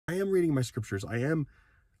am reading my scriptures. I am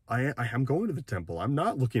going to the temple. I'm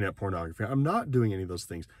not looking at pornography. I'm not doing any of those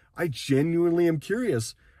things. I genuinely am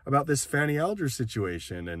curious about this Fanny Alger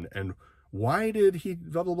situation and why did he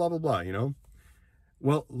blah, blah, blah, blah, blah, you know?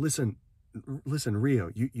 Well, listen, Rio,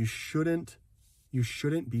 you shouldn't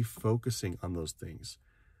be focusing on those things.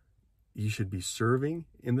 You should be serving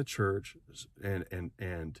in the church,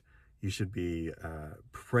 and you should be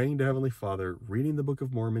praying to Heavenly Father, reading the Book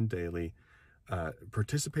of Mormon daily,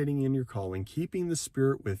 participating in your calling, keeping the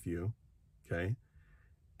Spirit with you, okay?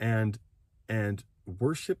 And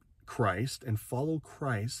worship Christ and follow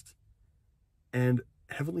Christ, and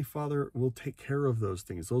Heavenly Father will take care of those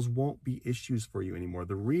things. Those won't be issues for you anymore.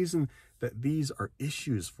 The reason that these are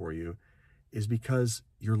issues for you is because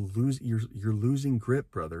you're losing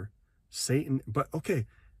grip, brother. Satan, but okay,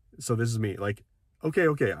 so this is me, like, okay,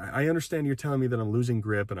 I understand you're telling me that I'm losing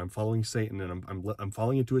grip and I'm following Satan and I'm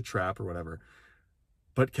falling into a trap or whatever,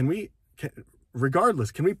 but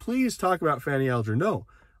regardless, can we please talk about Fanny Alger? No,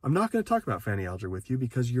 I'm not going to talk about Fanny Alger with you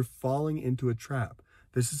because you're falling into a trap.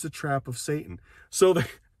 This is a trap of Satan. So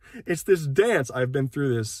it's this dance. I've been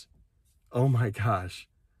through this, oh my gosh,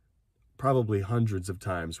 probably hundreds of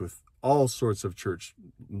times with all sorts of church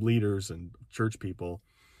leaders and church people.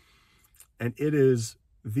 And it is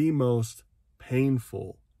the most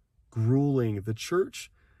painful, grueling. The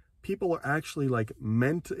church, people are actually like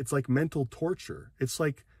it's like mental torture. It's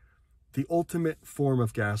like the ultimate form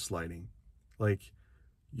of gaslighting. Like,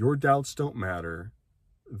 your doubts don't matter.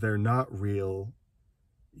 They're not real.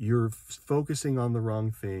 You're focusing on the wrong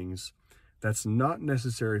things. That's not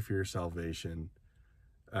necessary for your salvation.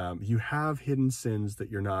 You have hidden sins that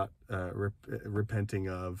you're not repenting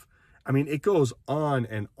of. I mean, it goes on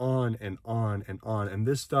and on and on and on. And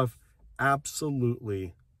this stuff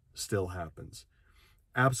absolutely still happens.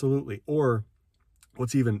 Absolutely. Or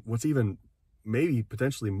what's even maybe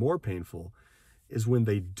potentially more painful is when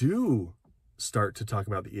they do start to talk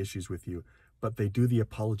about the issues with you, but they do the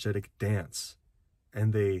apologetic dance.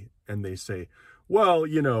 And they say, well,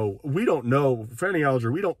 you know, we don't know, Fanny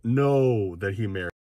Alger, we don't know that he married.